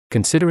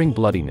Considering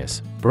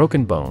bloodiness,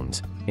 broken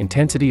bones,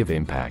 intensity of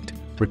impact,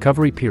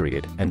 recovery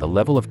period, and the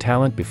level of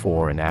talent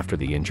before and after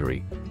the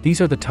injury,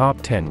 these are the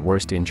top 10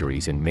 worst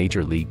injuries in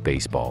Major League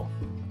Baseball.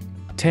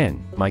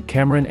 10. Mike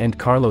Cameron and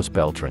Carlos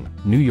Beltran,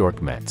 New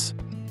York Mets.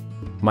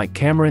 Mike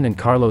Cameron and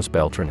Carlos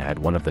Beltran had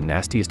one of the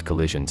nastiest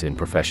collisions in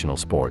professional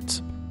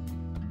sports.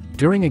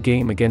 During a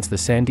game against the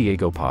San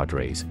Diego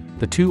Padres,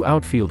 the two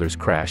outfielders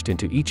crashed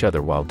into each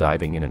other while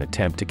diving in an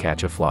attempt to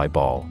catch a fly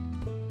ball.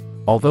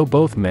 Although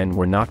both men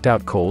were knocked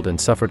out cold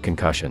and suffered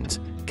concussions,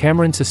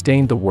 Cameron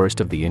sustained the worst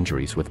of the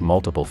injuries with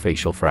multiple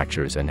facial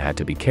fractures and had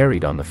to be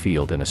carried on the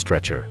field in a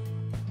stretcher.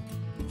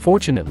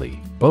 Fortunately,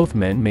 both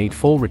men made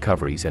full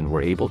recoveries and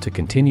were able to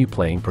continue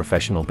playing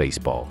professional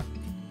baseball.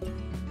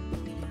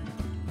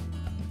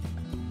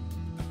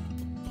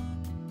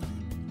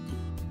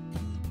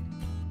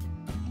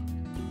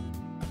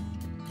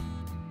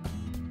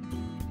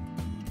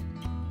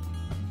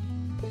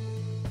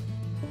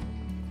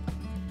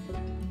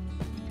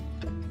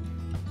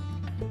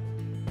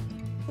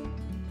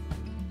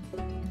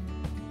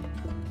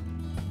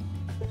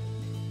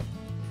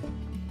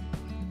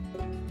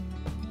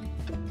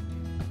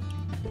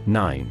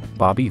 Nine.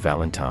 Bobby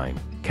Valentine,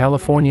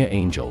 California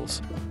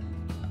Angels.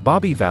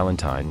 Bobby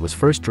Valentine was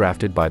first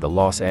drafted by the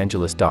Los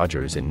Angeles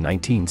Dodgers in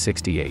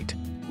 1968.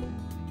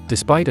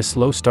 Despite a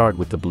slow start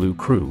with the Blue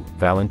Crew,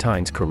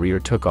 Valentine's career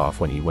took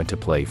off when he went to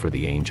play for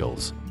the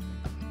Angels.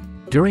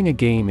 During a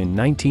game in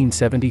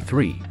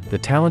 1973, the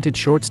talented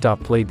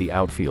shortstop played the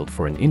outfield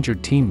for an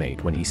injured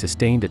teammate when he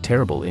sustained a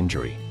terrible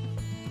injury.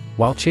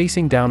 While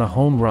chasing down a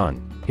home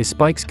run, his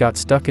spikes got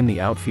stuck in the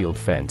outfield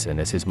fence, and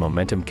as his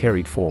momentum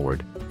carried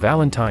forward,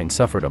 Valentine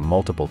suffered a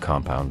multiple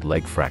compound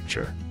leg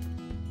fracture.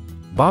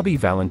 Bobby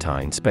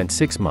Valentine spent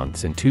 6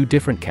 months in 2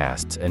 different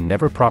casts and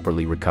never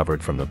properly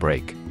recovered from the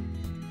break.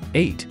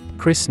 8.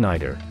 Chris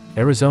Snyder,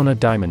 Arizona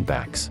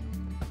Diamondbacks.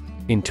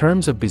 In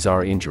terms of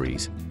bizarre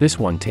injuries, this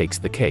one takes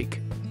the cake.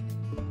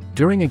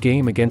 During a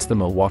game against the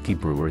Milwaukee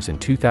Brewers in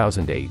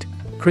 2008,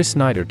 Chris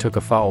Snyder took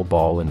a foul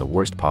ball in the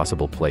worst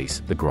possible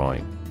place, the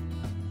groin.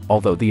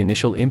 Although the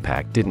initial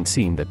impact didn't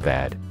seem that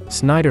bad,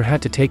 Snyder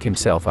had to take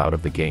himself out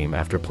of the game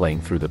after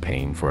playing through the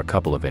pain for a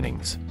couple of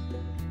innings.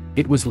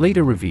 It was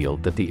later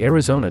revealed that the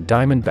Arizona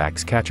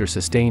Diamondbacks catcher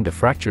sustained a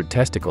fractured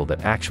testicle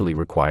that actually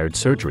required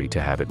surgery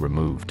to have it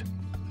removed.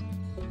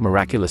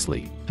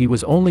 Miraculously, he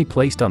was only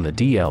placed on the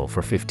DL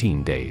for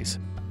 15 days.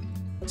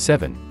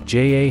 7.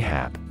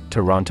 A.Happ,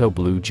 Toronto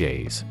Blue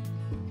Jays.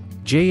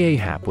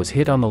 A.Happ was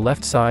hit on the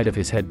left side of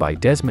his head by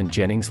Desmond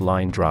Jennings'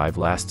 line drive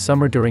last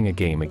summer during a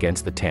game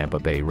against the Tampa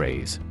Bay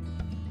Rays.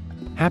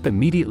 Happ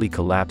immediately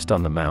collapsed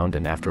on the mound,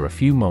 and after a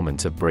few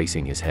moments of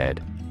bracing his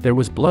head, there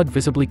was blood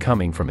visibly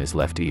coming from his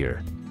left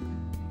ear.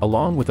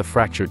 Along with a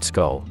fractured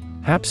skull,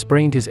 Happ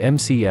sprained his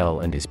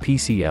MCL and his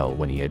PCL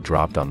when he had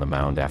dropped on the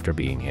mound after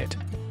being hit.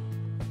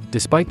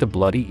 Despite the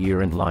bloody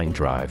ear and line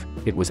drive,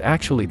 it was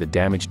actually the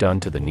damage done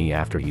to the knee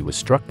after he was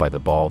struck by the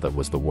ball that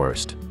was the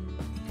worst.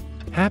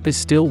 Happ is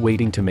still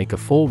waiting to make a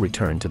full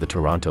return to the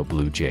Toronto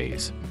Blue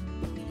Jays.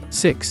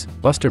 6.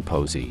 Buster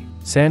Posey,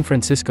 San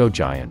Francisco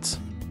Giants.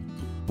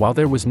 While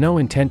there was no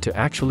intent to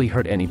actually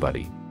hurt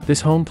anybody,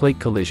 this home plate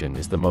collision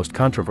is the most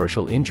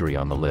controversial injury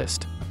on the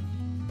list.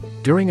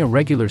 During a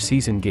regular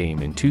season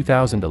game in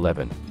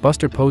 2011,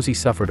 Buster Posey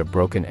suffered a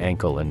broken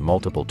ankle and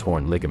multiple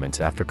torn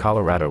ligaments after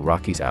Colorado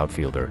Rockies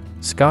outfielder,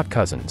 Scott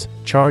Cousins,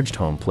 charged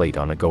home plate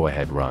on a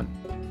go-ahead run.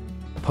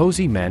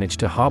 Posey managed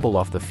to hobble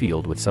off the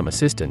field with some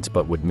assistance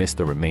but would miss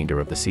the remainder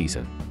of the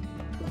season.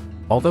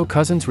 Although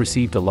Cousins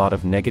received a lot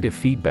of negative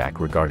feedback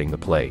regarding the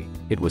play,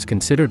 it was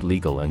considered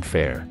legal and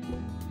fair.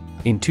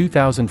 In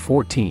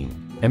 2014,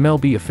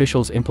 MLB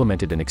officials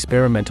implemented an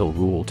experimental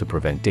rule to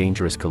prevent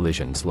dangerous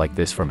collisions like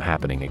this from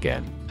happening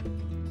again.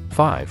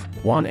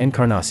 5. Juan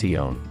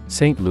Encarnacion,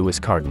 St. Louis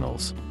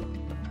Cardinals.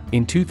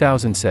 In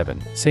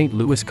 2007, St.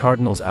 Louis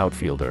Cardinals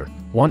outfielder,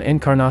 Juan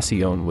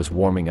Encarnacion was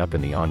warming up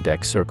in the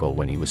on-deck circle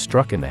when he was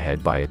struck in the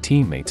head by a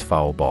teammate's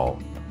foul ball.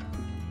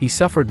 He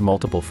suffered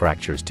multiple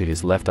fractures to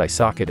his left eye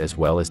socket as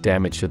well as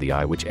damage to the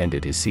eye, which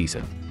ended his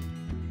season.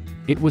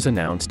 It was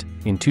announced,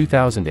 in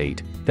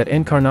 2008, that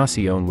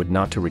Encarnacion would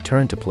not to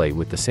return to play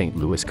with the St.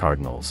 Louis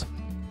Cardinals.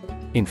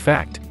 In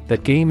fact,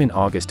 that game in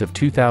August of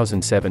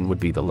 2007 would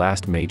be the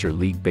last Major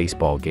League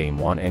Baseball game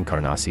Juan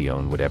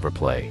Encarnacion would ever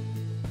play.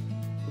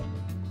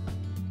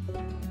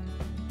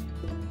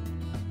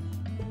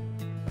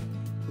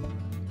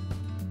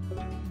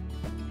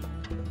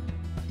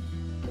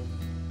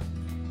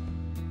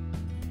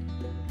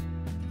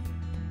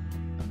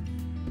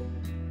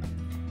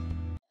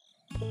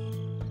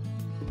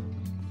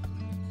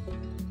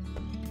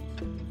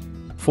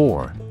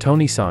 Four.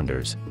 Tony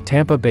Saunders,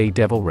 Tampa Bay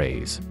Devil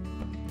Rays.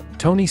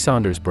 Tony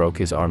Saunders broke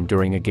his arm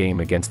during a game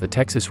against the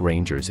Texas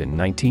Rangers in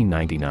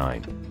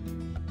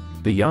 1999.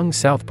 The young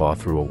southpaw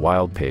threw a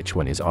wild pitch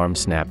when his arm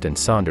snapped and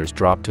Saunders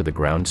dropped to the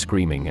ground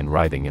screaming and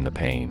writhing in the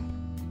pain.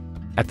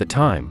 At the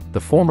time,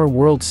 the former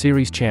World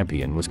Series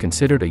champion was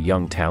considered a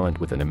young talent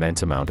with an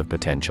immense amount of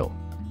potential.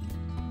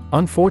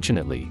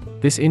 Unfortunately,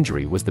 this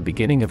injury was the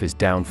beginning of his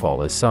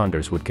downfall as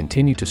Saunders would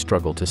continue to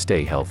struggle to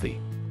stay healthy.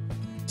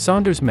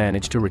 Saunders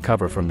managed to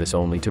recover from this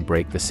only to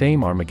break the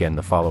same arm again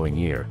the following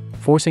year,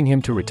 forcing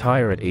him to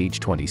retire at age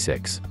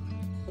 26.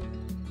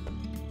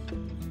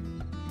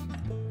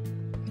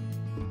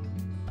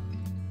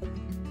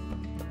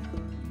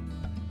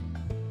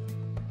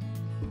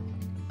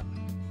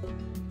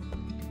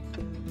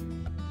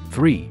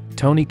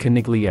 Tony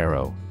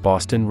Conigliaro,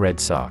 Boston Red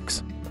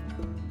Sox.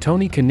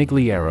 Tony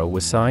Conigliaro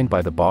was signed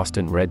by the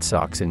Boston Red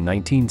Sox in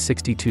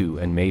 1962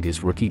 and made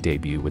his rookie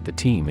debut with the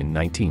team in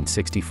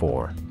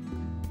 1964.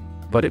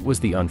 But it was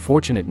the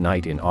unfortunate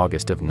night in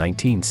August of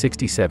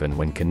 1967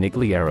 when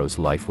Conigliaro's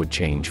life would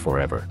change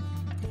forever.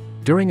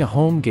 During a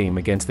home game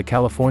against the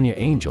California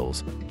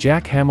Angels,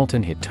 Jack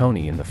Hamilton hit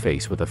Tony in the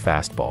face with a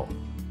fastball.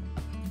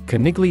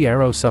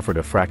 Conigliaro suffered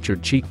a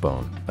fractured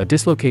cheekbone, a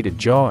dislocated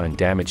jaw and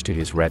damage to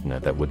his retina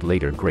that would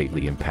later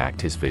greatly impact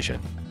his vision.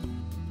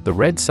 The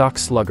Red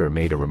Sox slugger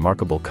made a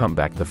remarkable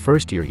comeback the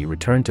first year he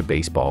returned to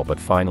baseball but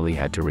finally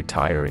had to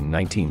retire in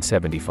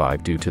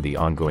 1975 due to the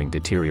ongoing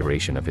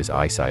deterioration of his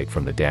eyesight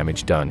from the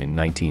damage done in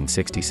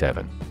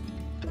 1967.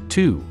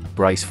 2.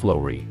 Bryce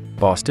Florie,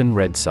 Boston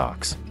Red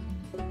Sox.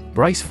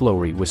 Bryce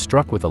Florie was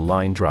struck with a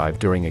line drive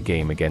during a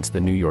game against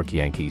the New York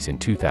Yankees in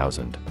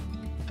 2000.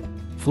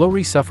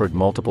 Florie suffered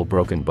multiple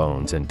broken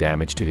bones and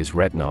damage to his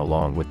retina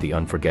along with the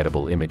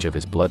unforgettable image of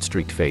his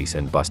blood-streaked face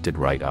and busted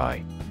right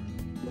eye.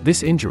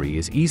 This injury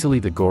is easily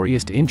the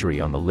goriest injury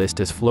on the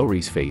list as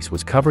Florie's face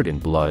was covered in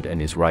blood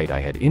and his right eye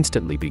had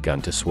instantly begun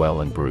to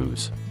swell and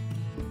bruise.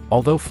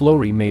 Although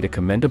Florie made a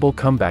commendable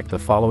comeback the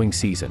following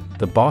season,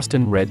 the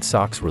Boston Red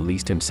Sox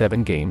released him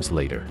 7 games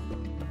later.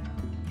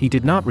 He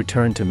did not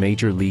return to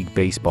Major League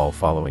Baseball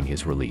following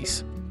his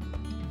release.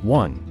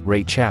 1.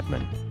 Ray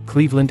Chapman,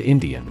 Cleveland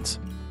Indians.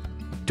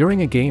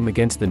 During a game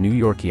against the New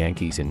York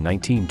Yankees in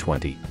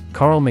 1920,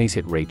 Carl Mays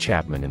hit Ray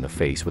Chapman in the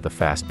face with a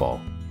fastball.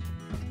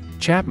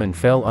 Chapman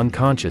fell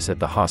unconscious at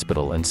the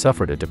hospital and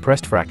suffered a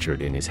depressed fracture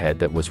in his head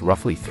that was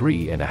roughly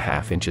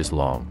 3.5 inches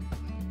long.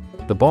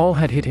 The ball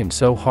had hit him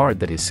so hard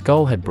that his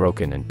skull had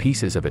broken and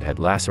pieces of it had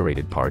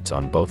lacerated parts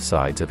on both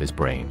sides of his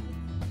brain.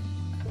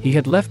 He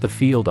had left the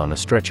field on a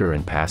stretcher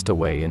and passed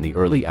away in the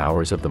early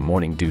hours of the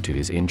morning due to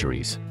his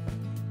injuries.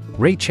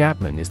 Ray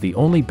Chapman is the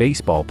only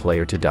baseball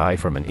player to die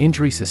from an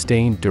injury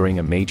sustained during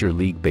a Major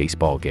League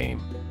Baseball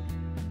game.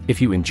 If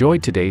you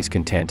enjoyed today's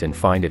content and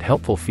find it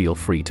helpful, feel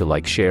free to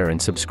like, share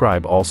and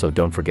subscribe. Also,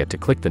 don't forget to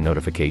click the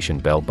notification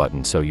bell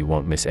button so you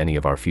won't miss any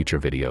of our future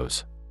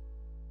videos.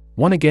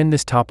 Once again,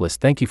 this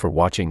Toplist, thank you for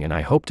watching and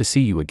I hope to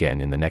see you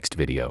again in the next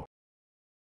video.